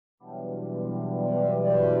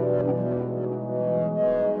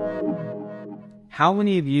How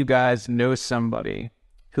many of you guys know somebody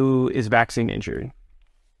who is vaccine injured?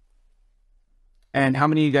 And how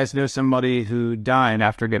many of you guys know somebody who died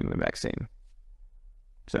after getting the vaccine?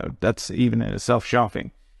 So that's even in itself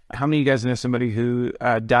shocking. How many of you guys know somebody who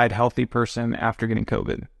died healthy person after getting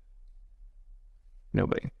COVID?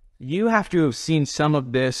 Nobody. You have to have seen some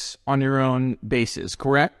of this on your own basis,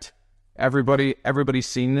 correct? Everybody's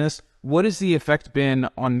seen this. What has the effect been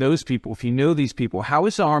on those people? If you know these people, how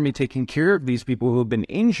is the Army taking care of these people who have been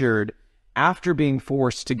injured after being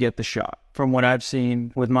forced to get the shot? From what I've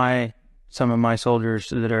seen with some of my soldiers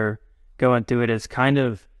that are going through it, it's kind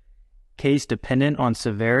of case dependent on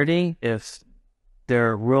severity. If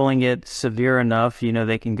they're ruling it severe enough, you know,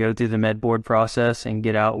 they can go through the med board process and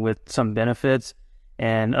get out with some benefits.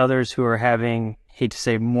 And others who are having, hate to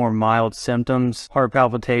say, more mild symptoms, heart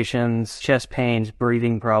palpitations, chest pains,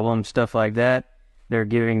 breathing problems, stuff like that, they're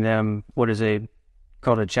giving them what is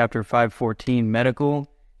called a Chapter 514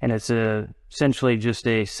 medical, and it's essentially just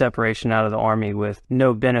a separation out of the Army with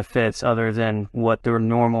no benefits other than what their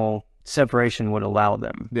normal separation would allow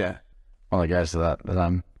them. Yeah. One of the guys that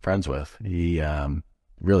I'm friends with, he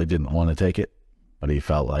really didn't want to take it, but he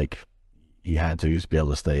felt like he had to be able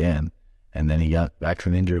to stay in. And then he got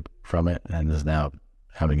vaccine injured from it and is now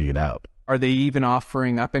having to get out. Are they even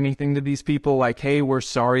offering up anything to these people? Like, hey, we're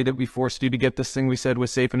sorry that we forced you to get this thing we said was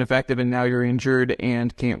safe and effective, and now you're injured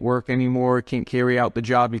and can't work anymore, can't carry out the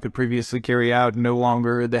job you could previously carry out, no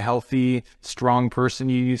longer the healthy, strong person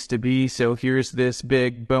you used to be. So here's this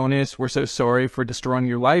big bonus. We're so sorry for destroying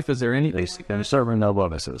your life. Is there anything? There's certainly no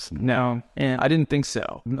bonuses. No, and I didn't think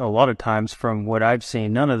so. A lot of times, from what I've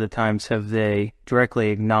seen, none of the times have they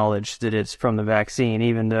directly acknowledged that it's from the vaccine,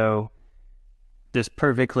 even though this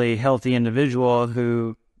perfectly healthy individual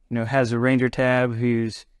who, you know, has a Ranger tab,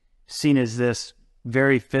 who's seen as this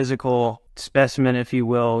very physical specimen, if you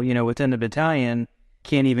will, you know, within the battalion,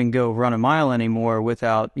 can't even go run a mile anymore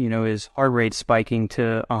without, you know, his heart rate spiking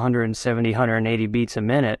to 170, 180 beats a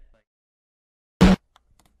minute.